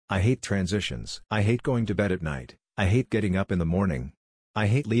I hate transitions. I hate going to bed at night. I hate getting up in the morning. I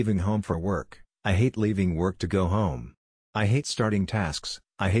hate leaving home for work. I hate leaving work to go home. I hate starting tasks.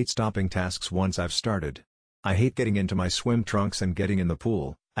 I hate stopping tasks once I've started. I hate getting into my swim trunks and getting in the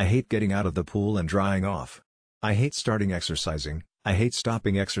pool. I hate getting out of the pool and drying off. I hate starting exercising. I hate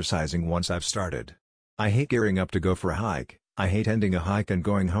stopping exercising once I've started. I hate gearing up to go for a hike. I hate ending a hike and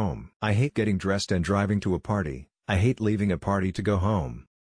going home. I hate getting dressed and driving to a party. I hate leaving a party to go home.